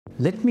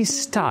Let me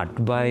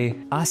start by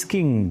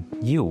asking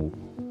you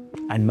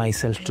and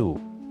myself too,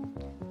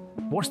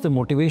 what's the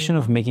motivation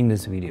of making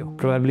this video?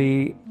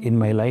 Probably in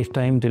my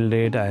lifetime till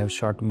date, I have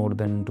shot more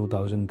than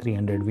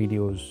 2,300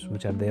 videos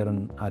which are there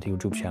on our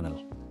YouTube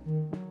channel.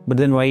 But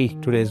then why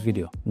today's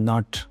video?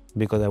 Not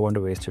because I want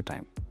to waste your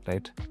time,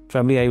 right?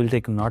 Probably I will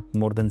take not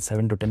more than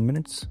 7 to 10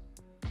 minutes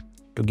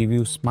to give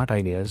you smart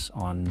ideas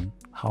on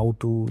how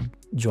to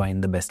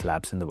join the best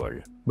labs in the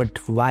world.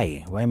 But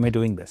why? Why am I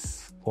doing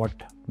this? What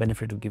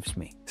benefit it gives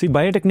me? See,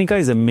 Biotecnika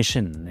is a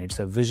mission. It's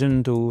a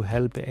vision to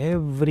help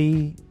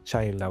every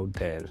child out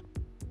there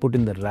put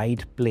in the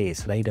right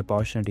place, right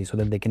opportunity so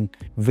that they can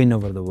win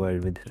over the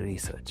world with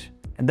research.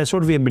 And that's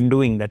what we have been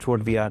doing. That's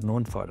what we are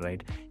known for,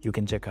 right? You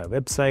can check our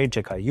website,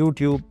 check our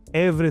YouTube,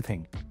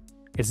 everything.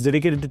 It's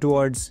dedicated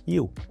towards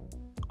you,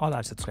 all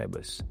our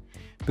subscribers.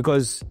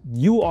 Because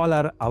you all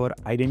are our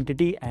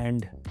identity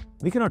and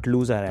we cannot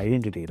lose our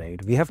identity,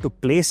 right? We have to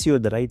place you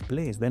at the right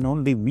place. Then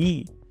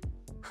only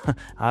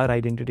our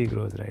identity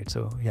grows, right?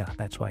 So yeah,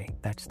 that's why.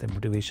 That's the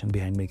motivation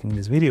behind making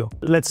this video.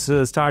 Let's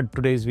start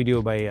today's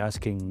video by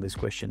asking this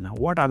question. Now,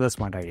 what are the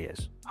smart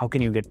ideas? How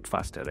can you get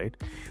faster, right?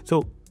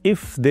 So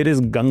if there is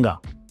Ganga,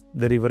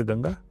 the river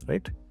Ganga,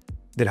 right?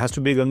 There has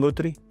to be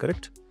Gangotri,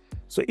 correct?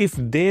 So if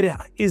there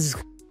is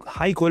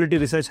high quality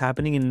research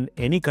happening in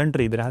any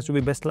country, there has to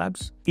be best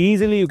labs.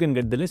 Easily you can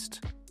get the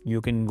list. You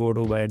can go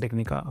to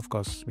Biotecnika. Of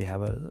course, we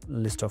have a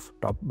list of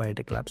top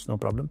biotech labs, no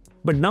problem.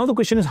 But now the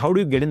question is, how do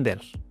you get in there,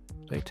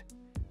 right?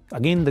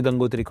 Again, the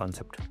Gangotri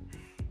concept.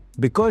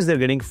 Because they're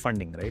getting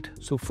funding, right?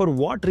 So for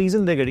what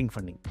reason they're getting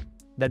funding?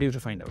 That you have to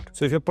find out.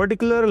 So if a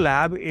particular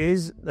lab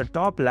is, the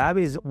top lab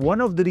is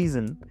one of the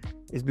reason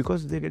is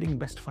because they're getting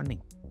best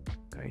funding,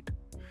 right?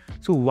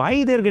 So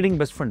why they're getting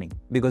best funding?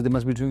 Because they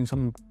must be doing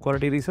some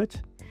quality research.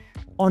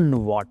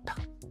 On what?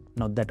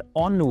 Now that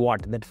on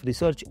what, that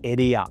research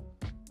area,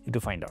 you have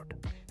to find out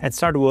and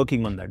start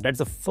working on that. That's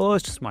the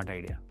first smart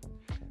idea.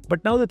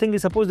 But now the thing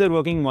is, suppose they're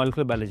working in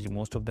molecular biology,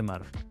 most of them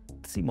are.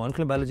 See,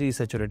 molecular biology is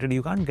saturated,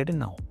 you can't get in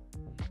now.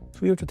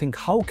 So you have to think,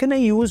 how can I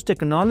use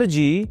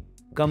technology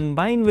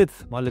combined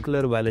with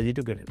molecular biology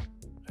to get in,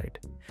 right?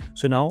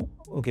 So now,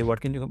 okay,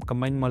 what can you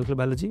combine molecular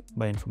biology?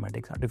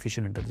 Bioinformatics,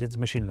 artificial intelligence,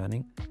 machine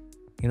learning,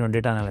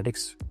 data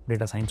analytics,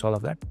 data science, all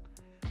of that.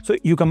 So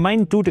you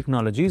combine two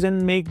technologies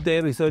and make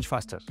their research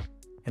faster.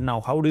 And now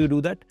how do you do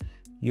that?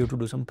 You have to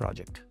do some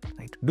project,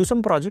 right? Do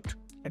some project,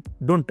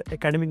 not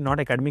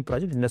academic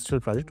project,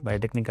 industrial project.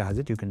 Biotecnika has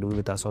it, you can do it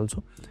with us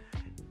also.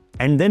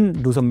 And then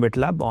do some wet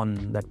lab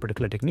on that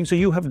particular technique. So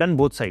you have done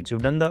both sides.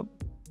 You've done the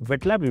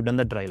wet lab, you've done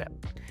the dry lab.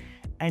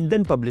 And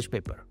then publish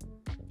paper,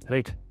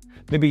 right?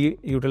 Maybe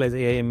utilize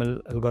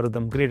AI/ML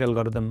algorithm, great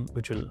algorithm,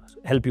 which will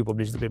help you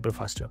publish the paper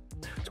faster.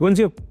 So once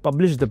you have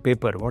published the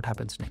paper, what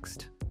happens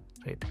next,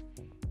 right?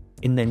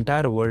 In the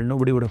entire world,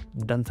 nobody would have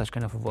done such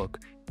kind of work.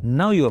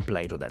 Now you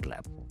apply to that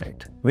lab,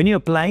 right? When you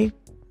apply,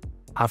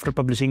 after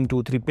publishing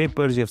 2-3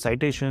 papers, you have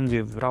citations, you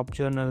have top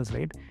journals,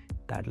 right?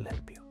 That will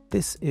help you.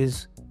 This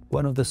is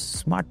one of the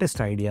smartest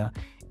idea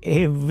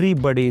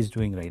everybody is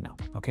doing right now,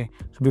 okay?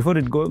 So before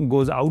it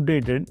goes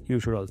outdated, you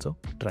should also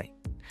try.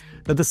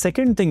 Now the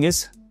second thing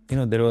is,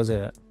 there was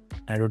a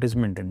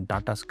advertisement in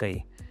Tata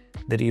Sky.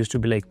 There used to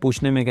be like,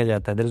 "Puchne mein kya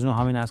jata hai?" There is no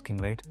harm in asking,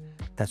 right?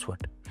 That's what.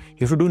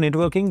 You have to do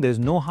networking. There's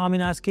no harm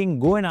in asking.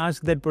 Go and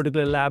ask that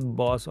particular lab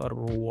boss or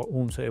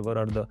whomsoever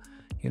or the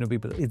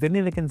people. Is there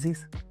any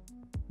vacancies?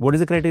 What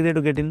is the criteria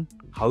to get in?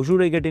 How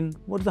should I get in?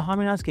 What's the harm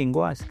in asking?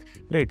 Go ask.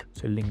 Right.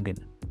 So LinkedIn.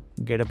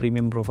 Get a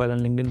premium profile on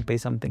LinkedIn. Pay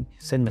something.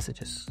 Send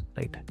messages.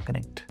 Right.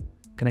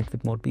 Connect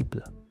with more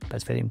people.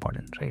 That's very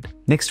important. Right.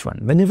 Next one.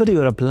 Whenever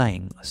you are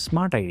applying, a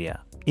smart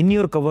idea. In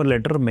your cover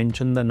letter,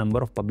 mention the number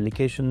of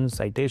publications,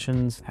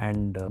 citations,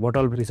 and what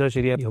all research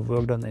area you have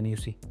worked on, and you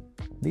see.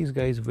 These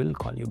guys will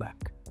call you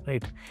back,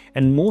 right?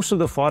 And most of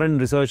the foreign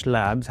research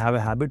labs have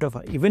a habit of,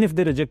 even if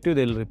they reject you,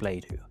 they'll reply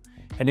to you.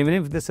 And even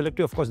if they select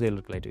you, of course, they'll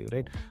reply to you,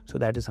 right? So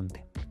that is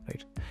something,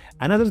 right?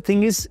 Another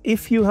thing is,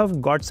 if you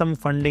have got some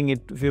funding,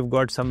 if you've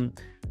got some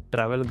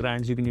travel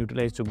grants you can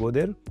utilize to go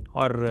there,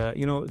 or,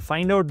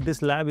 find out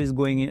this lab is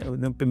going,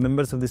 the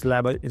members of this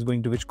lab is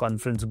going to which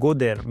conference, go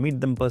there,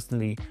 meet them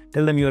personally,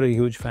 tell them you're a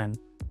huge fan,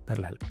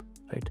 that'll help,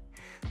 right?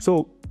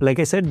 So, like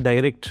I said,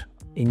 direct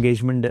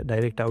engagement,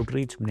 direct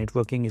outreach,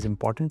 networking is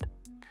important.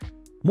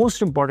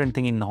 Most important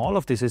thing in all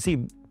of this is,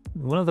 see,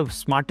 one of the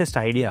smartest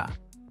idea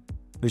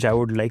which I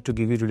would like to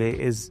give you today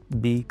is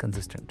be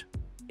consistent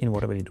in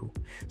whatever you do.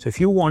 So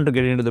if you want to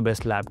get into the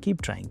best lab,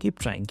 keep trying.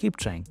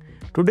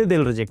 Today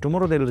they'll reject,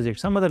 tomorrow they'll reject,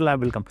 some other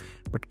lab will come,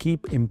 but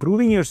keep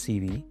improving your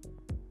CV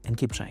and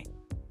keep trying,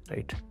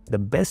 right? The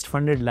best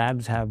funded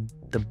labs have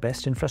the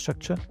best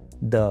infrastructure,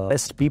 the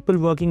best people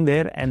working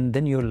there, and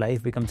then your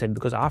life becomes set,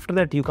 because after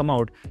that you come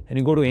out and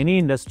you go to any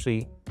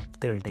industry,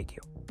 they will take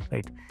you,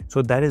 right?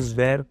 So that is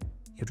where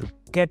you have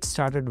to get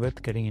started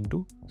with getting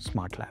into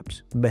smart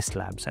labs, best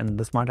labs, and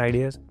the smart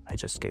ideas I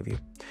just gave you.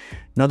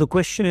 Now the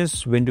question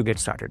is when to get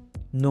started.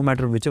 No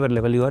matter whichever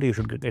level you are, you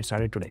should get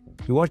started today.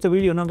 You watch the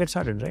video, now get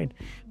started, right?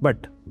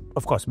 But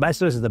of course,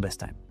 bachelor's is the best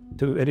time.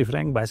 To be very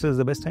frank, bachelor's is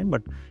the best time,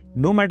 but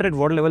no matter at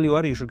what level you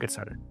are, you should get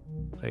started,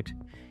 right?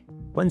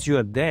 Once you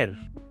are there,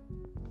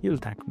 you'll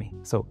thank me.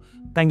 So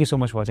thank you so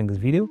much for watching this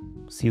video.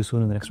 See you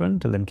soon in the next one.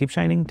 Till then, keep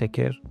shining. Take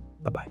care.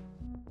 Bye-bye.